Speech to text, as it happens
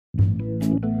Check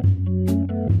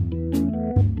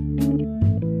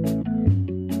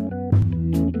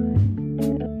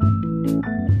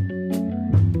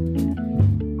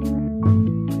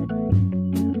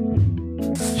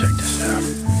this out.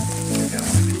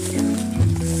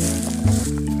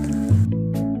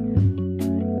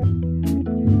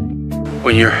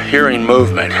 When you're hearing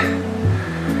movement,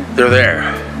 they're there.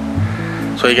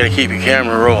 So you gotta keep your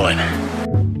camera rolling.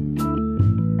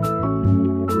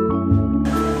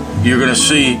 You're gonna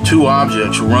see two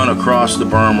objects run across the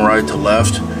berm right to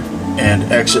left and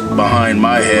exit behind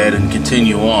my head and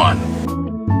continue on.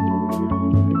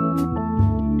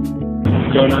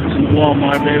 Donuts in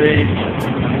Walmart, baby.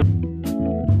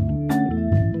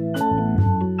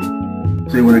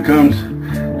 See, when it comes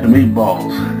to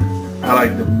meatballs, I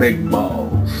like the big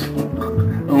balls. I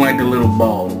don't like the little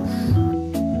balls.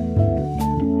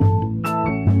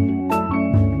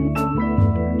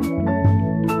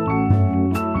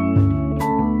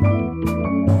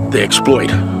 They exploit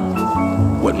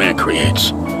what man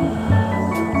creates.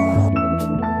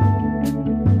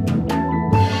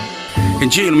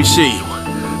 And gee, let me see.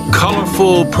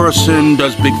 Colorful person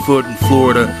does Bigfoot in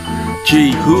Florida.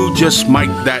 Gee, who just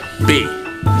might that be?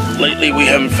 Lately we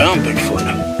haven't found Bigfoot.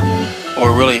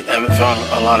 Or really haven't found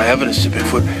a lot of evidence to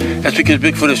Bigfoot. That's because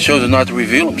Bigfoot has chosen not to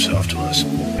reveal himself to us.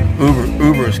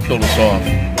 Uber has killed us off.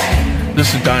 This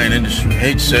is a dying industry. I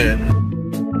hate to say it.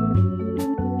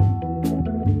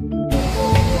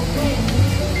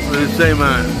 What did it say,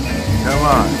 man? Come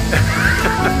on.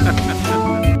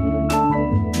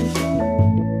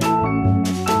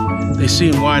 They see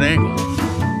in wide angle.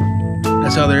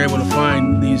 That's how they're able to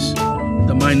find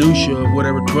the minutia of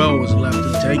whatever 12 was left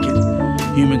and take it.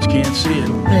 Humans can't see it.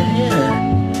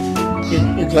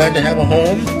 Yeah. You're glad to have a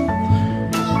home?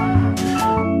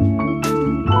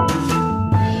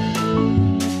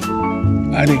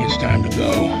 I think it's time to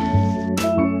go.